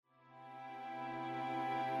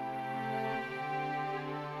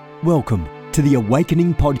Welcome to the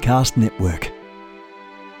Awakening Podcast Network.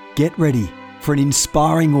 Get ready for an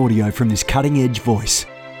inspiring audio from this cutting-edge voice.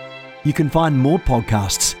 You can find more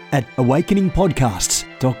podcasts at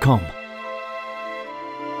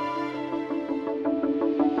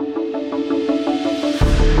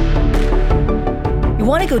awakeningpodcasts.com. You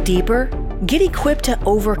want to go deeper? Get equipped to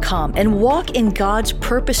overcome and walk in God's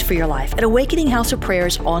purpose for your life at Awakening House of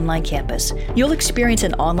Prayer's online campus. You'll experience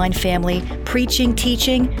an online family, preaching,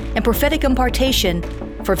 teaching, and prophetic impartation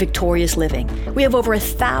for victorious living. We have over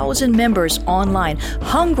 1,000 members online,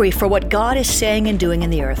 hungry for what God is saying and doing in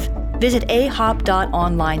the earth. Visit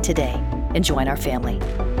ahop.online today and join our family.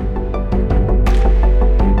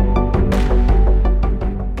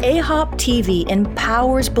 AHOP TV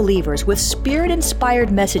empowers believers with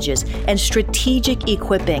Spirit-inspired messages and strategic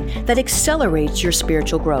equipping that accelerates your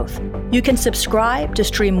spiritual growth. You can subscribe to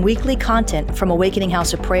stream weekly content from Awakening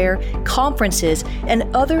House of Prayer, conferences, and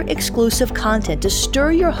other exclusive content to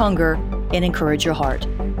stir your hunger and encourage your heart.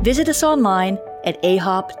 Visit us online at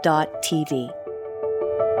ahop.tv.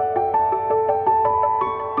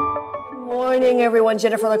 Good morning, everyone.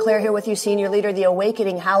 Jennifer LeClaire here with you, Senior Leader of the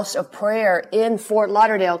Awakening House of Prayer in Fort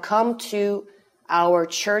Lauderdale. Come to our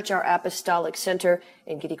church, our Apostolic Center,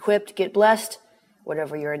 and get equipped, get blessed,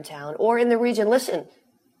 whenever you're in town or in the region. Listen,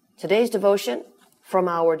 today's devotion from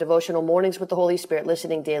our devotional Mornings with the Holy Spirit,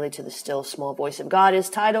 listening daily to the still small voice of God, is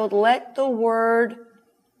titled, Let the Word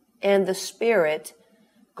and the Spirit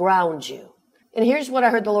Ground You. And here's what I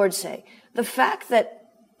heard the Lord say. The fact that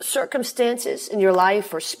circumstances in your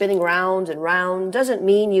life are spinning round and round doesn't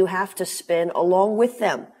mean you have to spin along with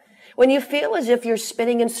them. When you feel as if you're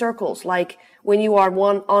spinning in circles, like when you are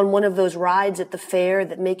on one of those rides at the fair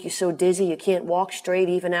that make you so dizzy you can't walk straight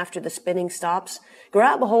even after the spinning stops,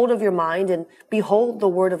 grab a hold of your mind and behold the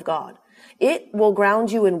Word of God. It will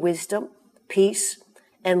ground you in wisdom, peace,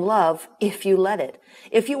 and love if you let it.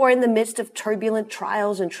 If you are in the midst of turbulent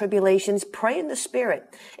trials and tribulations, pray in the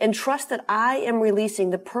Spirit and trust that I am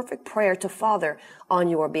releasing the perfect prayer to Father on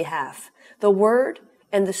your behalf. The Word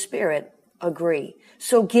and the Spirit agree.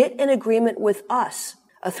 So get in agreement with us.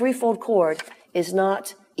 A threefold cord is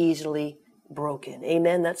not easily broken.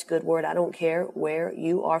 Amen. That's a good word. I don't care where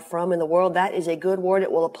you are from in the world. That is a good word.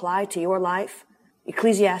 It will apply to your life.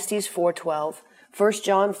 Ecclesiastes 4:12. 1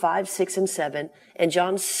 John 5, 6, and 7, and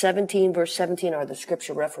John 17, verse 17 are the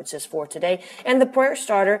scripture references for today. And the prayer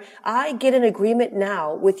starter, I get in agreement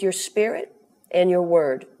now with your spirit and your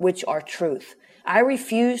word, which are truth. I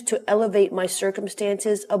refuse to elevate my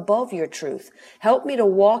circumstances above your truth. Help me to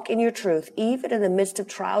walk in your truth, even in the midst of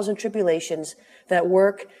trials and tribulations that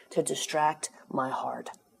work to distract my heart.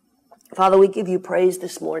 Father, we give you praise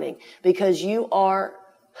this morning because you are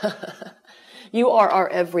you are our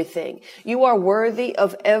everything. You are worthy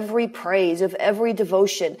of every praise, of every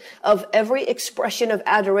devotion, of every expression of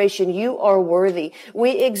adoration. You are worthy.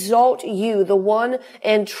 We exalt you, the one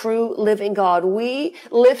and true living God. We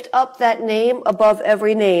lift up that name above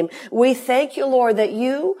every name. We thank you, Lord, that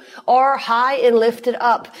you are high and lifted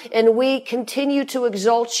up, and we continue to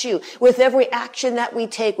exalt you with every action that we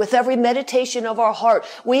take, with every meditation of our heart.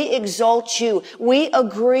 We exalt you. We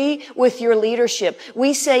agree with your leadership.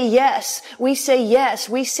 We say yes. We say yes.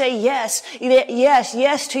 We say yes. Yes.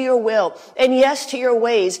 Yes to your will. And yes to your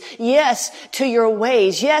ways. Yes to your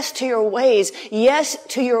ways. Yes to your ways. Yes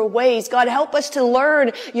to your ways. God, help us to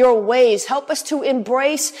learn your ways. Help us to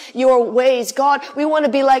embrace your ways. God, we want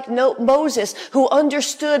to be like Moses, who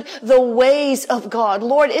understood the ways of God.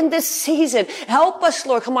 Lord, in this season, help us,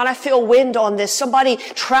 Lord. Come on, I feel wind on this. Somebody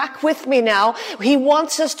track with me now. He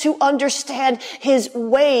wants us to understand his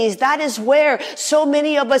ways. That is where so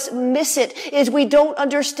many of us miss it, is we don't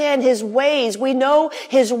understand his ways. We know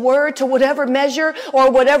his word to whatever measure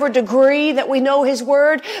or whatever degree that we know his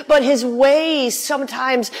word, but his ways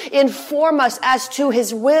sometimes inform us as to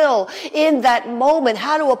his will in that moment,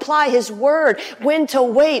 how to apply his word, when to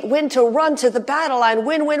wait, when to run to the battle line,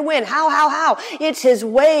 when, how. It's his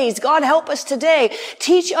ways. God, help us today.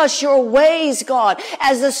 Teach us your ways, God,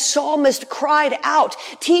 as the psalmist cried out.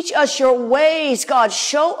 Teach us your ways, God.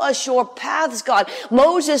 Show us your paths, God.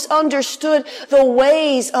 Moses understood the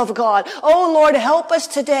ways of God. Oh, Lord, help us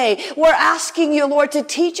today. We're asking you, Lord, to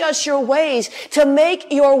teach us your ways, to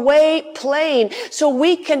make your way plain so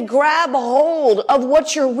we can grab hold of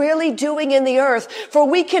what you're really doing in the earth, for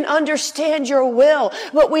we can understand your will,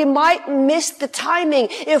 but we might miss the timing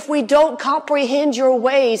if we don't comprehend your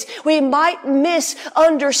ways. We might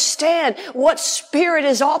misunderstand what spirit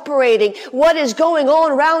is operating, what is going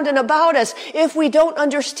on round and about us if we don't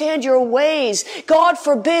understand your ways. God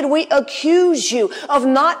forbid we accuse you of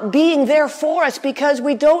not being there for us because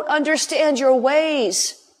we don't understand your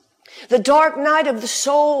ways. the dark night of the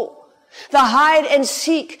soul, the hide and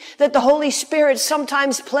seek that the Holy Spirit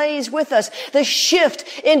sometimes plays with us, the shift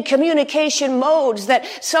in communication modes that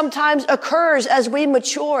sometimes occurs as we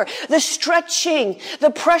mature, the stretching,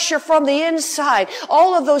 the pressure from the inside,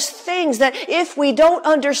 all of those things that if we don't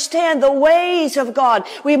understand the ways of God,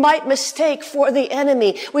 we might mistake for the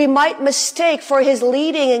enemy. We might mistake for his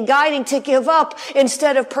leading and guiding to give up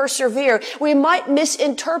instead of persevere. We might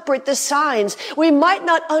misinterpret the signs. We might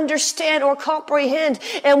not understand or comprehend,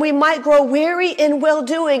 and we might grow weary in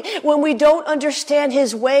well-doing when we don't understand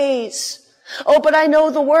his ways. Oh, but I know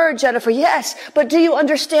the word, Jennifer. Yes, but do you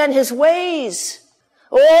understand his ways?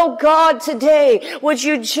 Oh God, today, would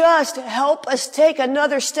you just help us take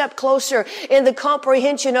another step closer in the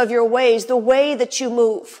comprehension of your ways, the way that you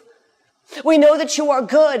move. We know that you are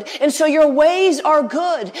good, and so your ways are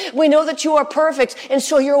good. We know that you are perfect, and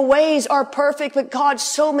so your ways are perfect. But God,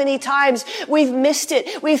 so many times we've missed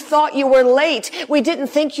it. We thought you were late. We didn't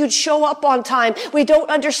think you'd show up on time. We don't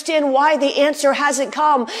understand why the answer hasn't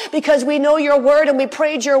come, because we know your word, and we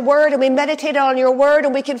prayed your word, and we meditated on your word,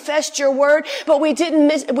 and we confessed your word, but we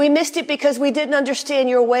missed it because we didn't understand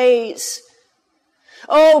your ways.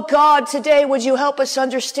 Oh God, today would you help us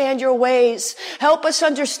understand your ways? Help us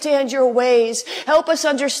understand your ways. Help us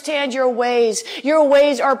understand your ways. Your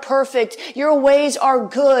ways are perfect. Your ways are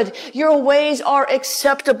good. Your ways are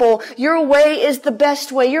acceptable. Your way is the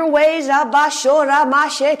best way. Your ways, your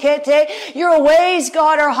ways,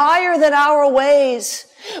 God, are higher than our ways.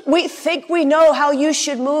 We think we know how you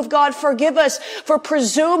should move. God, forgive us for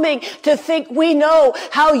presuming to think we know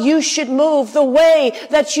how you should move, the way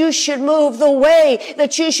that you should move, the way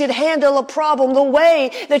that you should handle a problem, the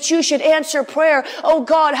way that you should answer prayer. Oh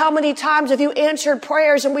God, how many times have you answered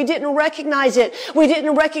prayers and we didn't recognize it? We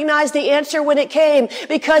didn't recognize the answer when it came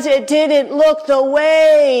because it didn't look the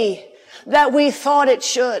way that we thought it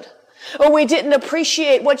should. Or we didn't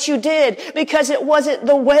appreciate what you did because it wasn't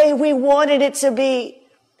the way we wanted it to be.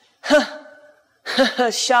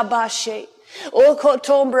 Shabashe.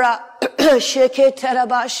 Okotombra.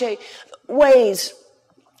 Sheketerabashe. Ways.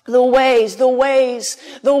 The ways.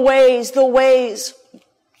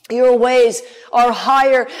 Your ways are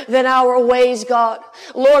higher than our ways, God.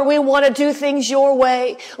 Lord, we want to do things your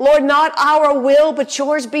way. Lord, not our will, but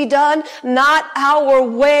yours be done. Not our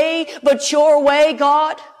way, but your way,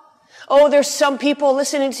 God. Oh, there's some people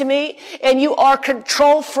listening to me, and you are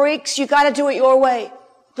control freaks. You got to do it your way.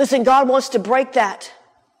 Listen, God wants to break that.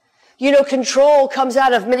 You know, control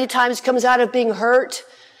many times comes out of being hurt.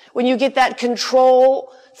 When you get that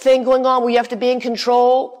control thing going on where you have to be in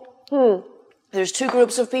control. There's two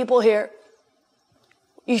groups of people here.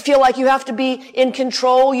 You feel like you have to be in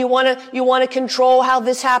control. You want to control how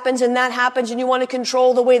this happens and that happens, and you want to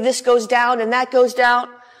control the way this goes down and that goes down.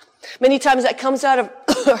 Many times that comes out of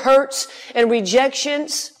hurts and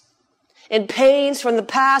rejections and pains from the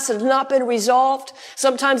past that have not been resolved.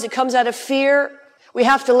 Sometimes it comes out of fear. We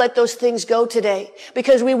have to let those things go today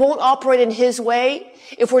because we won't operate in his way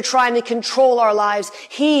if we're trying to control our lives.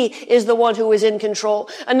 He is the one who is in control.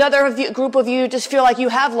 Another group of you just feel like you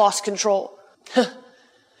have lost control.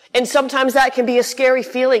 And sometimes that can be a scary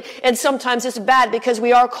feeling. And sometimes it's bad because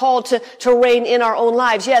we are called to reign in our own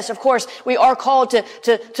lives. Yes, of course, we are called to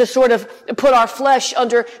sort of put our flesh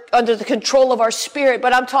under the control of our spirit.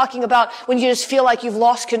 But I'm talking about when you just feel like you've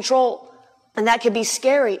lost control. And that can be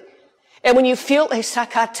scary. And when you feel like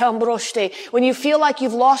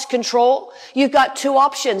you've lost control, you've got two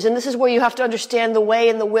options. And this is where you have to understand the way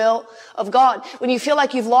and the will of God. When you feel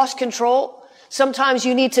like you've lost control, sometimes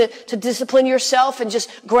you need to discipline yourself and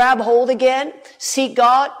just grab hold again, seek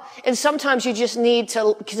God. And sometimes you just need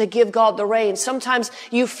to give God the reins. Sometimes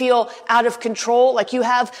you feel out of control, like you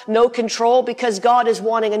have no control because God is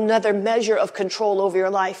wanting another measure of control over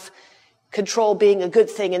your life. Control being a good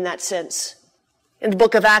thing in that sense. In the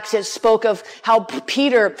book of Acts, it spoke of how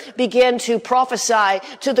Peter began to prophesy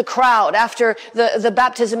to the crowd after the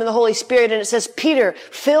baptism in the Holy Spirit. And it says, Peter,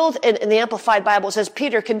 filled, in the Amplified Bible, it says,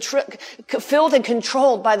 Peter, filled and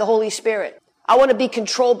controlled by the Holy Spirit. I want to be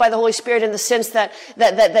controlled by the Holy Spirit in the sense that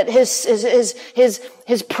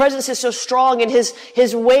his presence is so strong and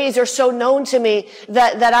his ways are so known to me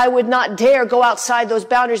that I would not dare go outside those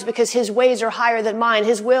boundaries because his ways are higher than mine.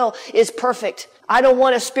 His will is perfect. I don't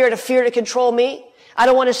want a spirit of fear to control me. I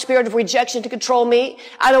don't want a spirit of rejection to control me.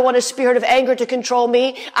 I don't want a spirit of anger to control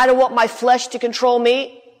me. I don't want my flesh to control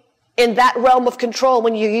me. In that realm of control,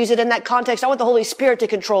 when you use it in that context, I want the Holy Spirit to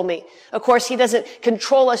control me. Of course, he doesn't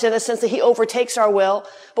control us in the sense that he overtakes our will,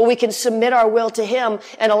 but we can submit our will to him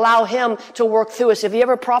and allow him to work through us. Have you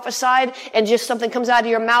ever prophesied and just something comes out of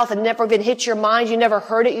your mouth and never even hit your mind? You never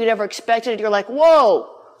heard it. You never expected it. You're like, whoa,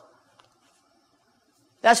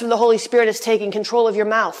 That's when the Holy Spirit is taking control of your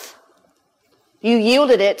mouth. You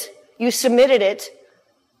yielded it. You submitted it.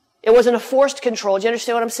 It wasn't a forced control. Do you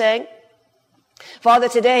understand what I'm saying? Father,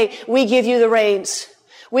 today we give you the reins.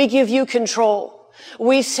 We give you control.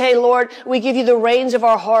 We say, Lord, we give you the reins of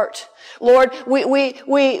our heart. Lord, many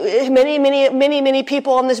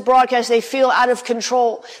people on this broadcast, they feel out of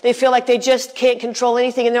control. They feel like they just can't control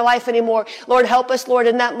anything in their life anymore. Lord, help us, Lord,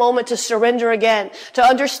 in that moment to surrender again, to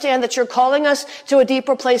understand that you're calling us to a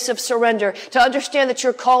deeper place of surrender, to understand that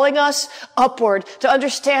you're calling us upward, to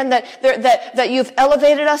understand that you've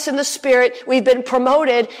elevated us in the Spirit, we've been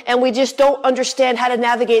promoted, and we just don't understand how to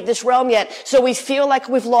navigate this realm yet. So we feel like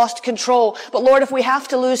we've lost control. But Lord, if we have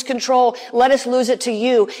to lose control, let us lose it to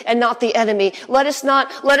you and not the enemy. Let us not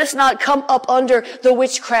come up under the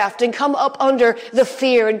witchcraft and come up under the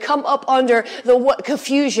fear and come up under the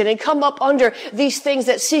confusion and come up under these things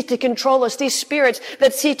that seek to control us, these spirits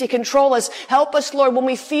that seek to control us. Help us, Lord, when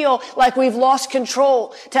we feel like we've lost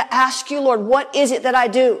control, to ask you, Lord, what is it that I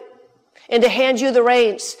do? And to hand you the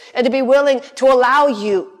reins and to be willing to allow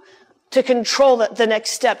you to control the next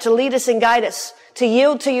step, to lead us and guide us, to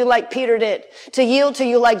yield to you like Peter did, to yield to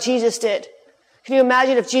you like Jesus did. Can you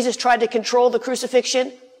imagine if Jesus tried to control the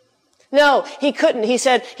crucifixion? No, he couldn't. He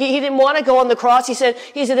said, he didn't want to go on the cross. He said,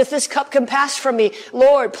 if this cup can pass from me,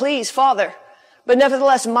 Lord, please, Father, but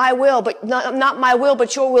nevertheless, my will, but not my will,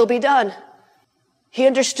 but your will be done. He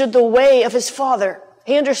understood the way of his Father.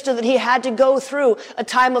 He understood that he had to go through a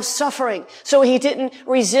time of suffering. So he didn't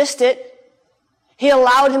resist it. He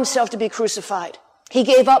allowed himself to be crucified. He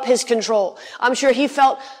gave up his control. I'm sure he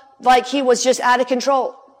felt like he was just out of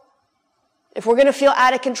control. If we're going to feel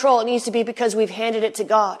out of control, it needs to be because we've handed it to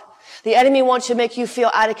God. The enemy wants to make you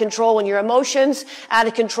feel out of control in your emotions, out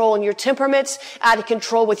of control in your temperaments, out of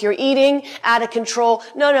control with your eating, out of control.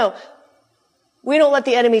 No. We don't let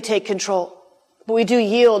the enemy take control, but we do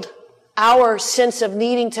yield our sense of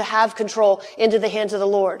needing to have control into the hands of the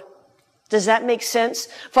Lord. Does that make sense?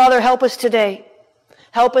 Father, help us today.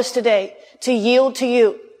 Help us today to yield to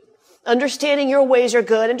you. Understanding your ways are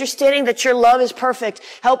good, understanding that your love is perfect.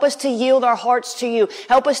 Help us to yield our hearts to you.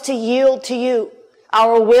 Help us to yield to you.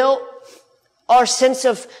 Our will, our sense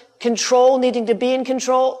of control, needing to be in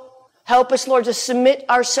control. Help us, Lord, to submit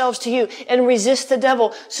ourselves to you and resist the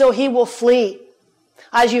devil so he will flee.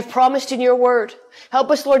 As you've promised in your word. Help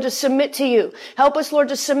us, Lord, to submit to you. Help us, Lord,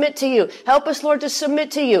 to submit to you. Help us, Lord, to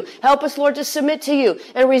submit to you. Help us, Lord, to submit to you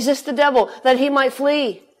and resist the devil that he might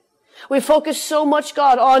flee. We focus so much,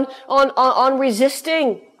 God, on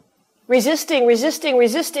resisting, and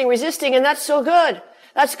that's so good.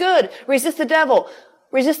 That's good. Resist the devil.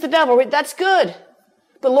 That's good.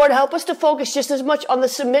 But Lord, help us to focus just as much on the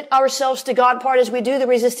submit ourselves to God part as we do the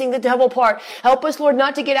resisting the devil part. Help us, Lord,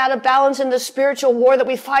 not to get out of balance in the spiritual war that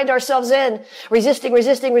we find ourselves in. Resisting.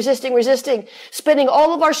 Spending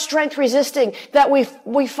all of our strength resisting, that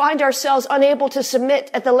we find ourselves unable to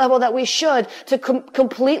submit at the level that we should to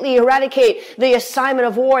completely eradicate the assignment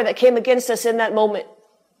of war that came against us in that moment.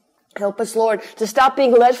 Help us, Lord, to stop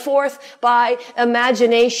being led forth by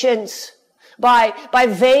imaginations, by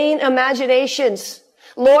vain imaginations.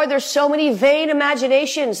 Lord, there's so many vain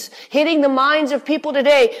imaginations hitting the minds of people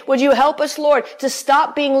today. Would you help us, Lord, to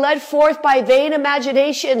stop being led forth by vain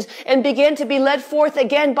imaginations and begin to be led forth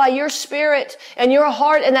again by your Spirit and your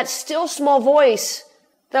heart and that still small voice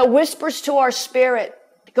that whispers to our spirit.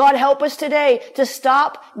 God, help us today to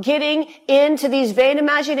stop getting into these vain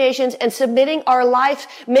imaginations and submitting our life,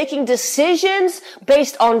 making decisions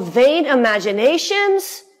based on vain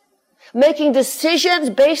imaginations, making decisions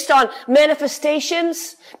based on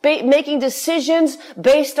manifestations, making decisions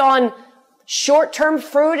based on short-term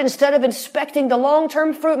fruit instead of inspecting the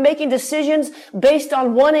long-term fruit, making decisions based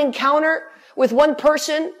on one encounter with one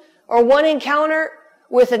person or one encounter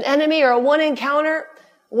with an enemy or one encounter,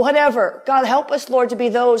 whatever. God, help us, Lord, to be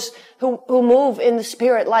those who move in the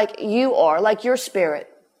Spirit like you are, like your Spirit.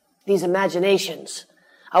 These imaginations.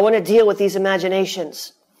 I want to deal with these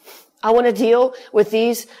imaginations. I want to deal with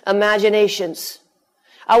these imaginations.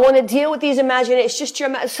 It's just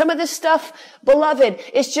some of this stuff, beloved,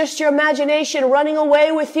 it's just your imagination running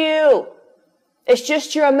away with you. It's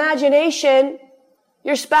just your imagination.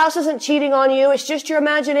 Your spouse isn't cheating on you. It's just your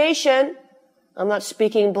imagination. I'm not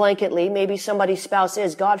speaking blanketly. Maybe somebody's spouse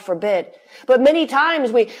is, God forbid. But many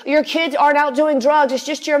times your kids aren't out doing drugs. It's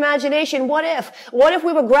just your imagination. What if? What if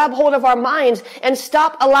we would grab hold of our minds and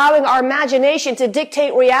stop allowing our imagination to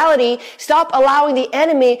dictate reality? Stop allowing the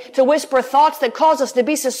enemy to whisper thoughts that cause us to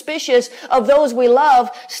be suspicious of those we love.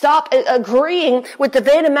 Stop agreeing with the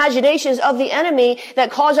vain imaginations of the enemy that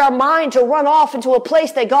cause our mind to run off into a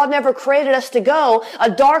place that God never created us to go. A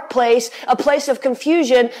dark place, a place of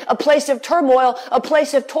confusion, a place of turmoil, a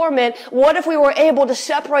place of torment. What if we were able to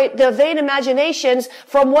separate the vain imaginations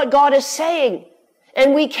from what God is saying?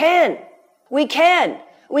 And we can. We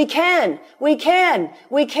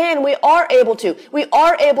are able to. We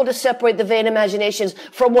are able to separate the vain imaginations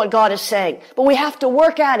from what God is saying. But we have to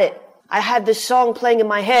work at it. I had this song playing in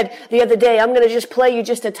my head the other day. I'm going to just play you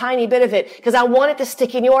just a tiny bit of it because I want it to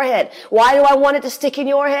stick in your head. Why do I want it to stick in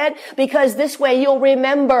your head? Because this way you'll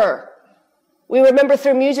remember. We remember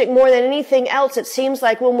through music more than anything else. It seems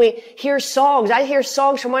like when we hear songs, I hear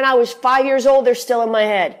songs from when I was 5 years old, they're still in my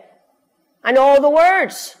head. I know all the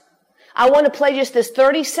words. I want to play just this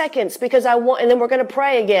 30 seconds because and then we're going to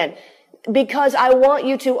pray again. Because I want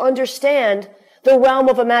you to understand the realm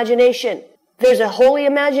of imagination. There's a holy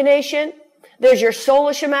imagination, there's your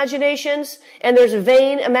soulish imaginations, and there's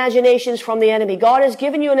vain imaginations from the enemy. God has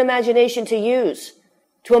given you an imagination to use,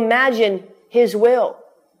 to imagine His will,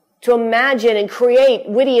 to imagine and create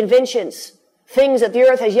witty inventions, things that the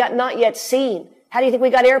earth has not yet seen. How do you think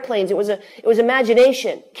we got airplanes? It was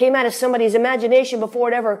imagination. Came out of somebody's imagination before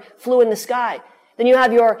it ever flew in the sky. Then you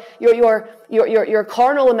have your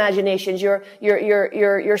carnal imaginations, your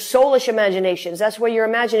soulish imaginations. That's where you're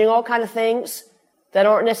imagining all kind of things that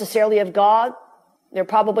aren't necessarily of God. They're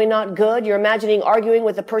probably not good. You're imagining arguing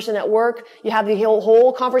with the person at work. You have the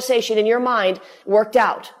whole conversation in your mind worked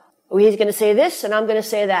out. Oh, he's going to say this and I'm going to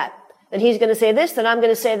say that. And he's going to say this, then I'm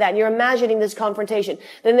going to say that. And you're imagining this confrontation.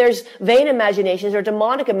 Then there's vain imaginations or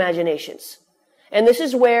demonic imaginations. And this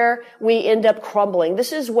is where we end up crumbling.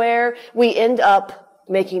 This is where we end up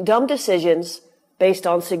making dumb decisions based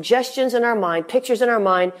on suggestions in our mind, pictures in our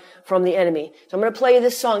mind from the enemy. So I'm going to play you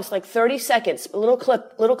this song. It's like 30 seconds, a little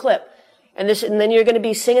clip. And then you're going to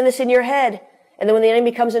be singing this in your head. And then when the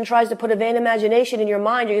enemy comes and tries to put a vain imagination in your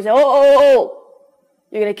mind, you're going to say, oh.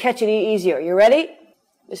 You're going to catch it easier. You ready?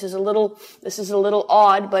 This is a little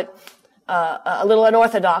odd, but a little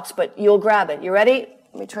unorthodox, but you'll grab it. You ready?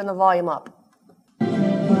 Let me turn the volume up.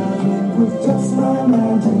 Just my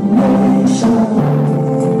imagination.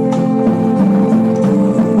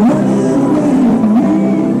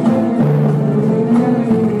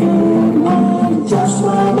 Just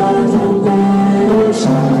my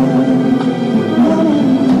imagination.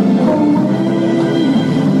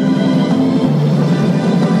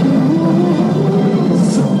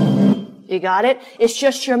 You got it? It's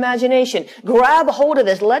just your imagination. Grab hold of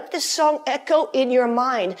this. Let this song echo in your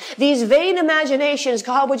mind. These vain imaginations,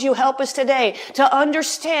 God, would you help us today to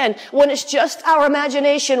understand when it's just our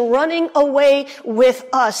imagination running away with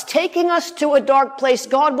us, taking us to a dark place.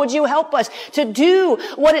 God, would you help us to do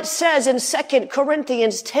what it says in 2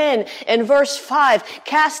 Corinthians 10 and verse 5,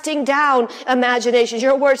 casting down imaginations.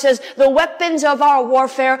 Your word says, the weapons of our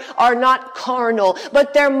warfare are not carnal,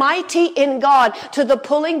 but they're mighty in God to the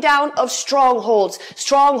pulling down of strongholds,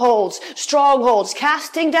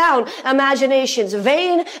 casting down imaginations,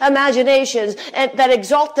 vain imaginations that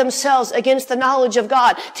exalt themselves against the knowledge of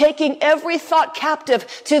God, taking every thought captive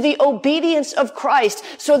to the obedience of Christ,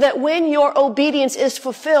 so that when your obedience is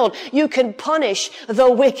fulfilled, you can punish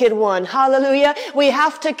the wicked one. Hallelujah. We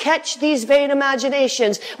have to catch these vain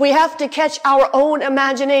imaginations. We have to catch our own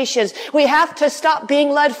imaginations. We have to stop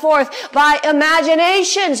being led forth by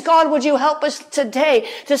imaginations. God, would you help us today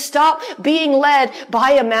to stop being led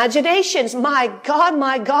by imaginations? My God,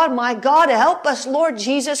 help us, Lord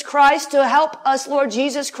Jesus Christ, to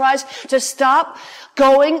stop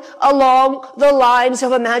going along the lines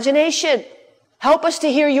of imagination. Help us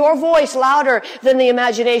to hear your voice louder than the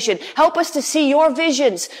imagination. Help us to see your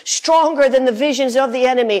visions stronger than the visions of the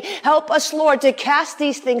enemy. Help us, Lord, to cast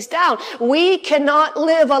these things down. We cannot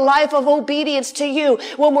live a life of obedience to you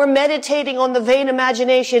when we're meditating on the vain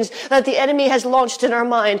imaginations that the enemy has launched in our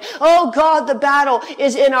mind. Oh God, the battle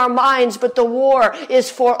is in our minds, but the war is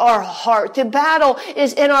for our heart. The battle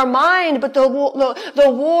is in our mind, but the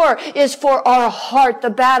war is for our heart. The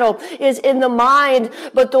battle is in the mind,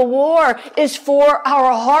 but the war is for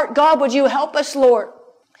our heart. God, would you help us, Lord,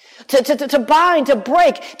 to bind, to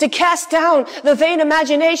break, to cast down the vain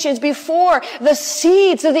imaginations before the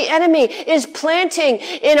seeds of the enemy is planting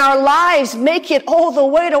in our lives. Make it all the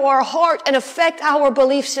way to our heart and affect our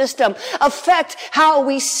belief system, affect how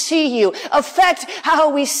we see you, affect how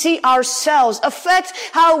we see ourselves, affect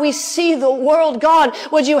how we see the world. God,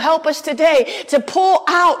 would you help us today to pull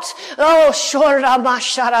out,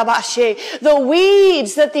 the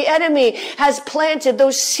weeds that the enemy has planted.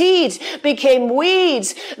 Those seeds became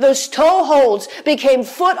weeds. Those toeholds became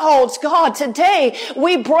footholds. God, today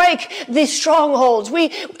we break these strongholds.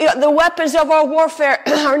 The weapons of our warfare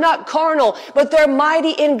are not carnal, but they're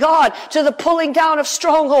mighty in God to the pulling down of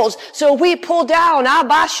strongholds. So we pull down,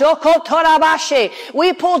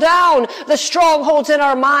 we pull down the strongholds in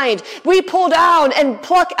our mind. We pull down and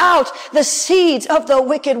pluck out the seeds of the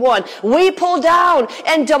wicked one. We pull down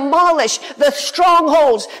and demolish the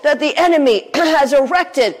strongholds that the enemy has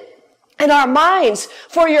erected in our minds.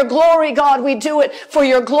 For your glory, God, we do it for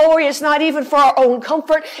your glory. It's not even for our own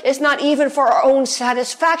comfort. It's not even for our own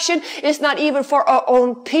satisfaction. It's not even for our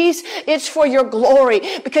own peace. It's for your glory,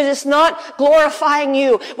 because it's not glorifying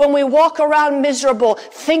you when we walk around miserable,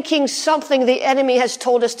 thinking something the enemy has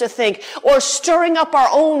told us to think, or stirring up our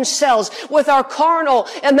own selves with our carnal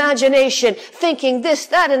imagination, thinking this,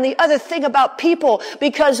 that, and the other thing about people,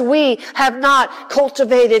 because we have not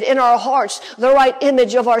cultivated in our hearts the right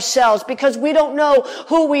image of ourselves, because we don't know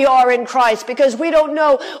who we are in Christ, because we don't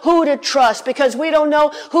know who to trust, because we don't know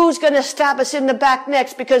who's going to stab us in the back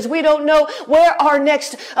next, because we don't know where our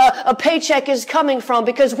next a paycheck is coming from,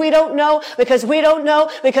 because we don't know, because we don't know,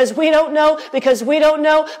 because we don't know, because we don't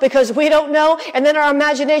know, because we don't know, and then our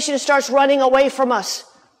imagination starts running away from us.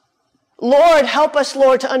 Lord, help us,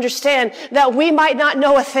 Lord, to understand that we might not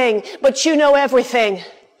know a thing, but you know everything.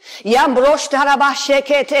 We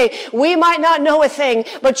might not know a thing,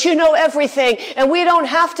 but you know everything. And we don't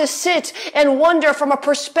have to sit and wonder from a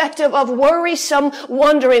perspective of worrisome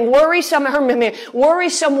wondering.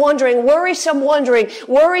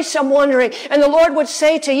 And the Lord would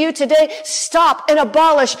say to you today, stop and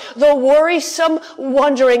abolish the worrisome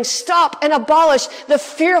wondering. Stop and abolish the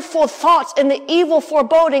fearful thoughts and the evil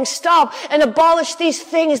foreboding. Stop and abolish these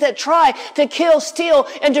things that try to kill, steal,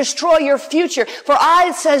 and destroy your future. For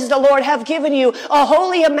I, says the Lord, have given you a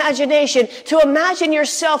holy imagination to imagine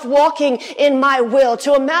yourself walking in my will,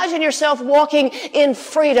 to imagine yourself walking in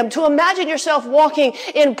freedom, to imagine yourself walking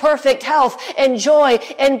in perfect health and joy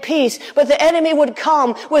and peace. But the enemy would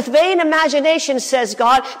come with vain imagination, says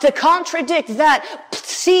God, to contradict that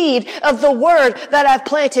seed of the word that I've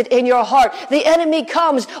planted in your heart. The enemy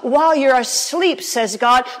comes while you're asleep, says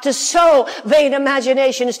God, to sow vain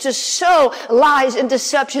imaginations, to sow lies and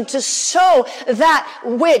deception, to sow that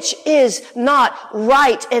which is not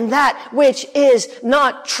right and that which is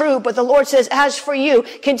not true. But the Lord says, as for you,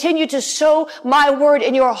 continue to sow my word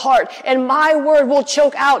in your heart, and my word will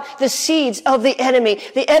choke out the seeds of the enemy.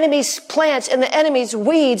 The enemy's plants and the enemy's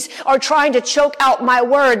weeds are trying to choke out my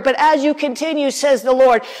word. But as you continue, says the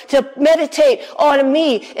Lord, to meditate on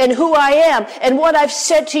me and who I am and what I've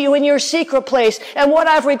said to you in your secret place and what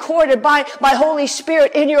I've recorded by my Holy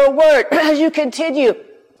Spirit in your word, as you continue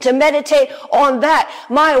to meditate on that,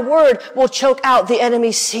 my word will choke out the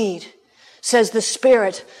enemy's seed, says the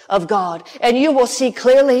Spirit of God. And you will see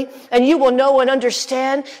clearly, and you will know and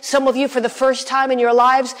understand, some of you for the first time in your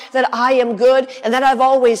lives, that I am good and that I've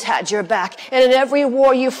always had your back. And in every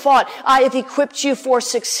war you fought, I have equipped you for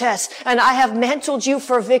success, and I have mantled you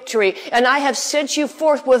for victory, and I have sent you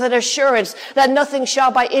forth with an assurance that nothing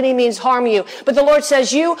shall by any means harm you. But the Lord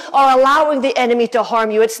says, you are allowing the enemy to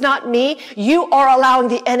harm you. It's not me. You are allowing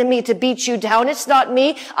the enemy to beat you down. It's not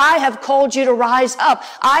me. I have called you to rise up.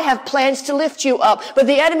 I have plans to lift you up. But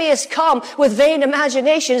the enemy has come with vain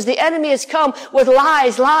imaginations. The enemy has come with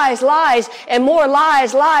lies, and more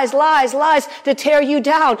lies to tear you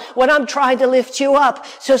down when I'm trying to lift you up.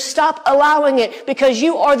 So stop allowing it, because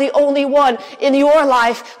you are the only one in your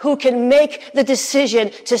life who can make the decision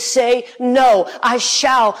to say, no, I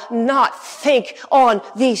shall not think on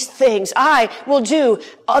these things. I will do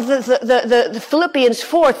the Philippians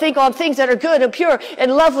 4, think on things that are good and pure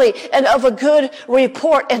and lovely and of a good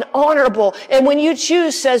report and honorable. And when you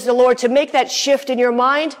choose, says the Lord, to make that shift in your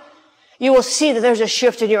mind, you will see that there's a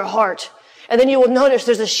shift in your heart. And then you will notice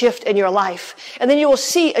there's a shift in your life. And then you will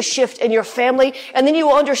see a shift in your family. And then you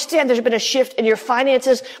will understand there's been a shift in your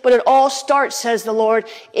finances. But it all starts, says the Lord,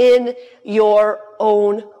 in your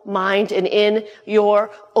own mind and in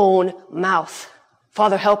your own mouth.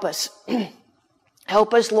 Father, help us.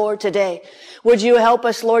 Help us, Lord, today. Would you help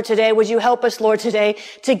us, Lord, today? Would you help us, Lord, today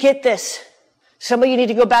to get this? Some of you need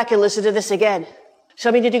to go back and listen to this again. Some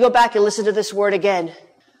of you need to go back and listen to this word again.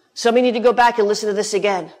 Some of you need to go back and listen to this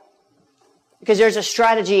again, because there's a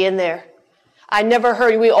strategy in there. I never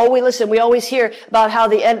heard, we always hear about how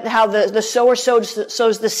the sower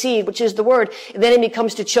sows the seed, which is the word, and the enemy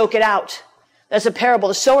comes to choke it out. That's a parable.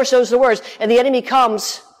 The sower sows the words, and the enemy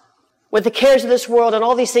comes with the cares of this world and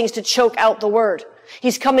all these things to choke out the word.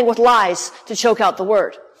 He's coming with lies to choke out the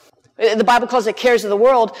word. The Bible calls it cares of the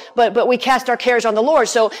world, but we cast our cares on the Lord.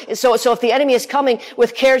 So if the enemy is coming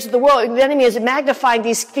with cares of the world, the enemy is magnifying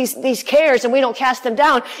these cares and we don't cast them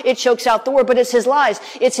down, it chokes out the word. But it's his lies.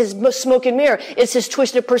 It's his smoke and mirror. It's his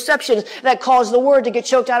twisted perceptions that cause the word to get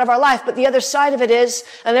choked out of our life. But the other side of it is,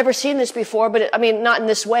 I've never seen this before, but not in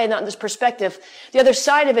this way, not in this perspective. The other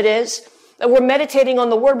side of it is that we're meditating on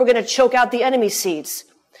the word. We're going to choke out the enemy's seeds.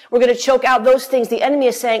 We're going to choke out those things the enemy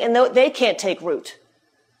is saying, and they can't take root.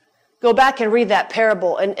 Go back and read that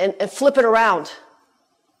parable and flip it around.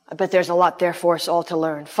 I bet there's a lot there for us all to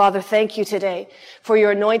learn. Father, thank you today for your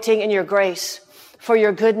anointing and your grace, for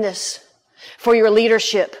your goodness, for your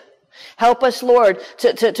leadership. Help us, Lord,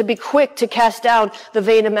 to be quick to cast down the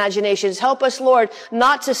vain imaginations. Help us, Lord,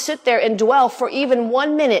 not to sit there and dwell for even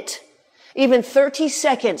 1 minute, even 30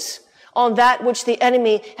 seconds on that which the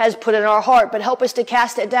enemy has put in our heart, but help us to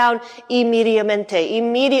cast it down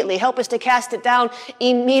immediately. Help us to cast it down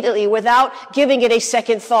immediately without giving it a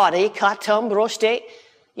second thought.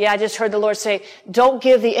 Yeah, I just heard the Lord say, don't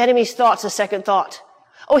give the enemy's thoughts a second thought.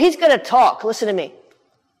 Oh, he's going to talk. Listen to me.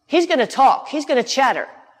 He's going to talk. He's going to chatter.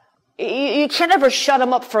 You can't ever shut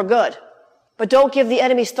him up for good, but don't give the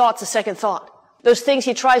enemy's thoughts a second thought. Those things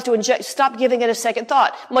he tries to inject, stop giving it a second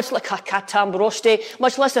thought. Much less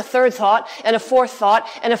a third thought, and a fourth thought,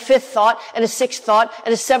 and a fifth thought, and a sixth thought,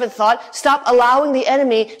 and a seventh thought. Stop allowing the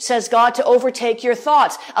enemy, says God, to overtake your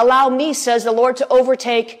thoughts. Allow me, says the Lord, to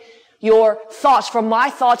overtake your thoughts. For my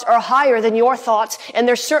thoughts are higher than your thoughts, and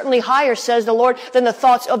they're certainly higher, says the Lord, than the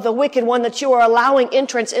thoughts of the wicked one that you are allowing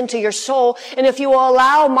entrance into your soul. And if you will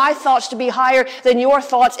allow my thoughts to be higher than your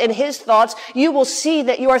thoughts and his thoughts, you will see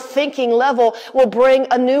that your thinking level will bring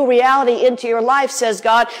a new reality into your life, says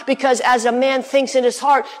God, because as a man thinks in his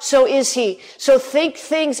heart, so is he. So think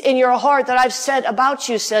things in your heart that I've said about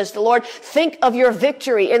you, says the Lord. Think of your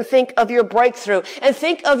victory and think of your breakthrough, and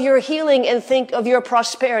think of your healing and think of your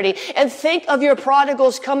prosperity. And think of your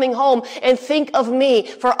prodigals coming home, and think of me,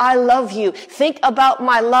 for I love you. Think about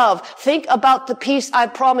my love. Think about the peace I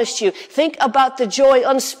promised you. Think about the joy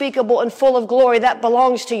unspeakable and full of glory that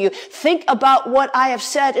belongs to you. Think about what I have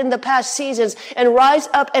said in the past seasons and rise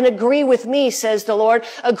up and agree with me, says the Lord.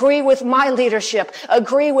 Agree with my leadership.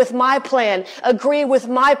 Agree with my plan. Agree with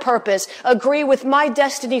my purpose. Agree with my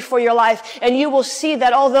destiny for your life. And you will see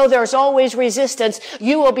that although there's always resistance,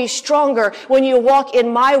 you will be stronger when you walk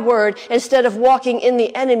in my word instead of walking in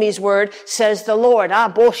the enemy's word, says the Lord.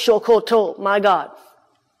 My God.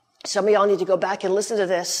 Some of y'all need to go back and listen to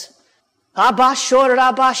this. You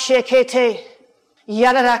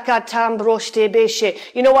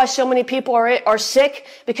know why so many people are sick?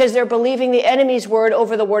 Because they're believing the enemy's word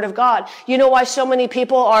over the word of God. You know why so many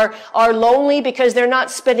people are lonely? Because they're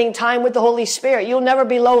not spending time with the Holy Spirit. You'll never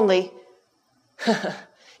be lonely.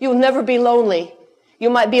 You'll never be lonely. You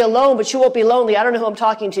might be alone, but you won't be lonely. I don't know who I'm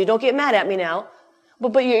talking to. Don't get mad at me now.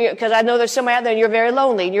 But because I know there's somebody out there and you're very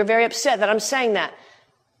lonely and you're very upset that I'm saying that.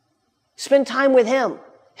 Spend time with him.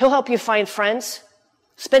 He'll help you find friends.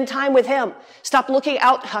 Spend time with him. Stop looking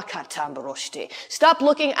out. Stop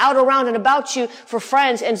looking out around and about you for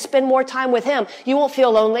friends and spend more time with him. You won't feel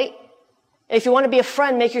lonely. If you want to be a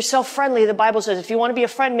friend, make yourself friendly. The Bible says, if you want to be a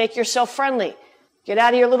friend, make yourself friendly. Get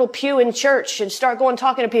out of your little pew in church and start going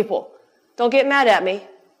talking to people. Don't get mad at me. I'm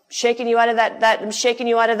shaking you out of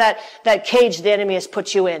that cage the enemy has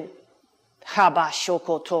put you in. Some of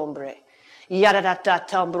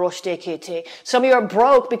you are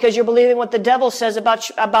broke because you're believing what the devil says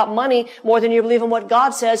about money more than you're believing what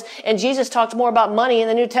God says. And Jesus talked more about money in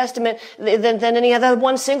the New Testament than any other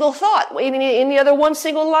one single thought, even any other one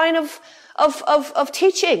single line of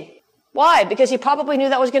teaching. Why? Because he probably knew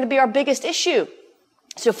that was going to be our biggest issue.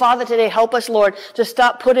 So Father, today, help us, Lord, to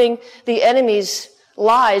stop putting the enemy's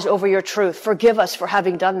lies over your truth. Forgive us for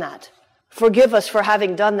having done that. Forgive us for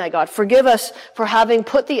having done that, God. Forgive us for having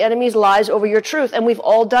put the enemy's lies over your truth. And we've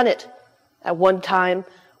all done it at one time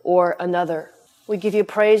or another. We give you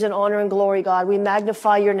praise and honor and glory, God. We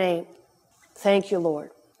magnify your name. Thank you,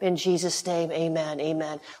 Lord. In Jesus' name, amen,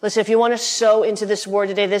 amen. Listen, if you want to sow into this word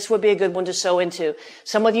today, this would be a good one to sow into.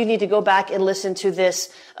 Some of you need to go back and listen to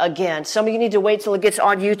this again. Some of you need to wait till it gets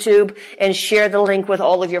on YouTube and share the link with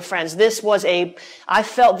all of your friends. I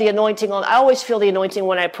felt the anointing I always feel the anointing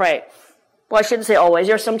when I pray. Well, I shouldn't say always.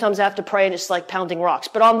 There's sometimes I have to pray and it's like pounding rocks.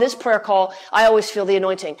 But on this prayer call, I always feel the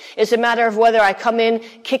anointing. It's a matter of whether I come in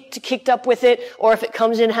kicked up with it or if it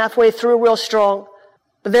comes in halfway through real strong.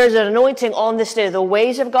 But there's an anointing on this day. The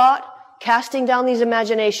ways of God, casting down these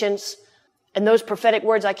imaginations, and those prophetic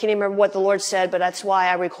words, I can't even remember what the Lord said, but that's why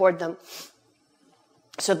I record them.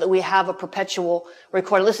 So that we have a perpetual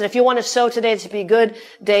record. Listen, if you want to sow today, this would be a good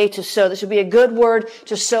day to sow. This would be a good word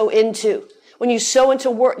to sow into. When you sow into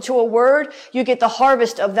a word, you get the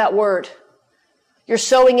harvest of that word. You're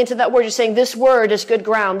sowing into that word. You're saying, this word is good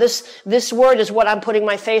ground. This word is what I'm putting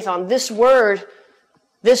my faith on. This word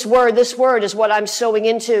is what I'm sowing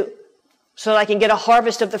into so that I can get a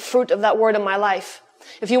harvest of the fruit of that word in my life.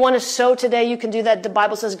 If you want to sow today, you can do that. The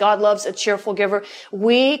Bible says God loves a cheerful giver.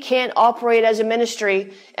 We can't operate as a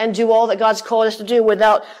ministry and do all that God's called us to do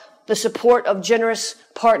without the support of generous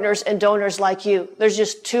partners and donors like you. There's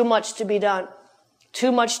just too much to be done.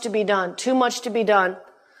 Too much to be done. Too much to be done.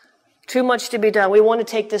 Too much to be done. We want to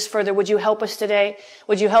take this further. Would you help us today?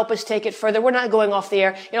 Would you help us take it further? We're not going off the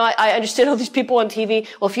air. You know, I understand all these people on TV.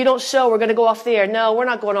 Well, if you don't sow, we're going to go off the air. No, we're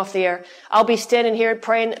not going off the air. I'll be standing here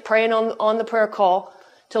praying on the prayer call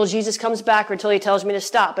till Jesus comes back or until he tells me to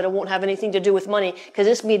stop. But it won't have anything to do with money because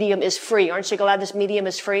this medium is free. Aren't you glad this medium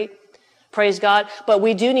is free? Praise God. But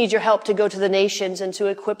we do need your help to go to the nations and to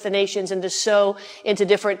equip the nations and to sow into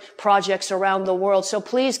different projects around the world. So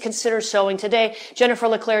please consider sowing today.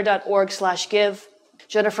 JenniferLeClaire.org/give.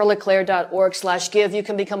 JenniferLeClaire.org/give. You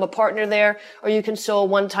can become a partner there, or you can sow a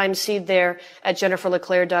one-time seed there at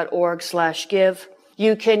JenniferLeClaire.org/give.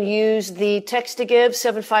 You can use the text to give,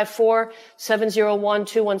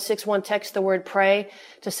 754-701-2161. Text the word pray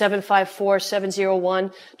to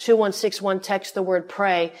 754-701-2161. Text the word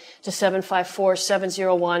pray to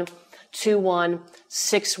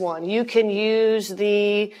 754-701-2161. You can use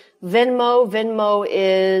the Venmo. Venmo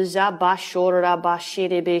is Venmo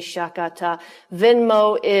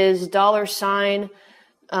is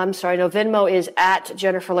Venmo is at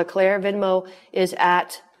Jennifer LeClaire. Venmo is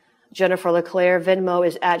at Jennifer LeClaire. Venmo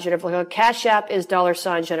is at Jennifer LeClaire. Cash App is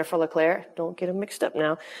 $ Jennifer LeClaire. Don't get them mixed up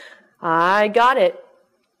now. I got it.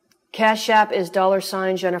 Cash App is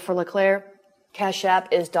 $ Jennifer LeClaire. Cash App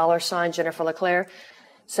is $ Jennifer LeClaire.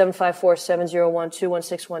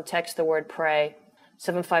 754-701-2161. Text the word pray.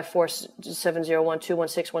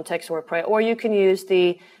 754-701-2161. Text the word pray. Or you can use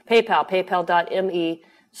the PayPal,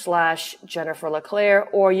 paypal.me/Jennifer LeClaire.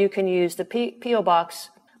 Or you can use the P.O. Box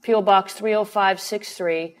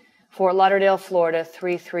 30563, Fort Lauderdale, Florida,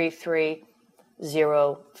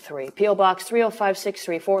 33303. P.O. Box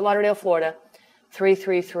 30563, Fort Lauderdale, Florida,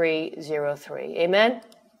 33303. Amen.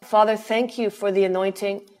 Father, thank you for the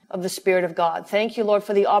anointing of the Spirit of God. Thank you, Lord,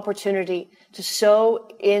 for the opportunity to sow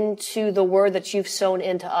into the word that you've sown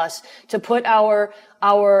into us, to put our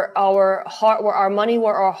heart where our money,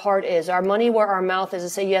 where our heart is, our money where our mouth is,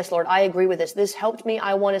 and say, yes, Lord, I agree with this. This helped me.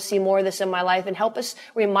 I want to see more of this in my life. And help us,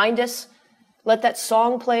 remind us, let that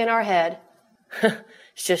song play in our head.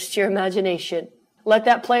 It's just your imagination. Let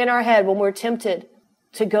that play in our head when we're tempted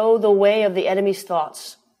to go the way of the enemy's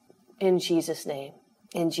thoughts. In Jesus' name.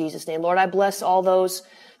 In Jesus' name. Lord, I bless all those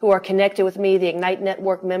who are connected with me, the Ignite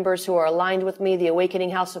Network members who are aligned with me, the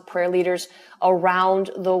Awakening House of Prayer leaders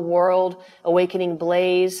around the world, Awakening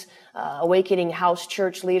Blaze, Awakening House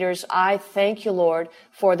Church leaders. I thank you, Lord,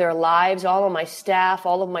 for their lives, all of my staff,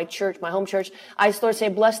 all of my church, my home church. I, Lord, say,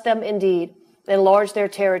 bless them indeed. Enlarge their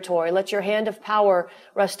territory. Let your hand of power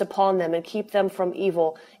rest upon them and keep them from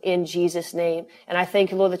evil in Jesus' name. And I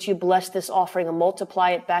thank you, Lord, that you bless this offering and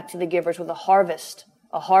multiply it back to the givers with a harvest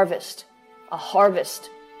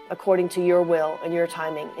according to your will and your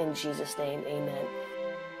timing. In Jesus' name, amen.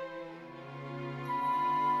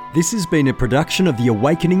 This has been a production of the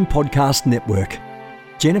Awakening Podcast Network.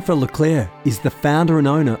 Jennifer LeClaire is the founder and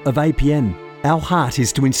owner of APN. Our heart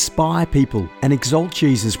is to inspire people and exalt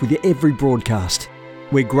Jesus with every broadcast.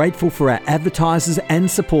 We're grateful for our advertisers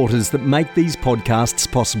and supporters that make these podcasts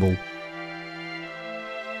possible.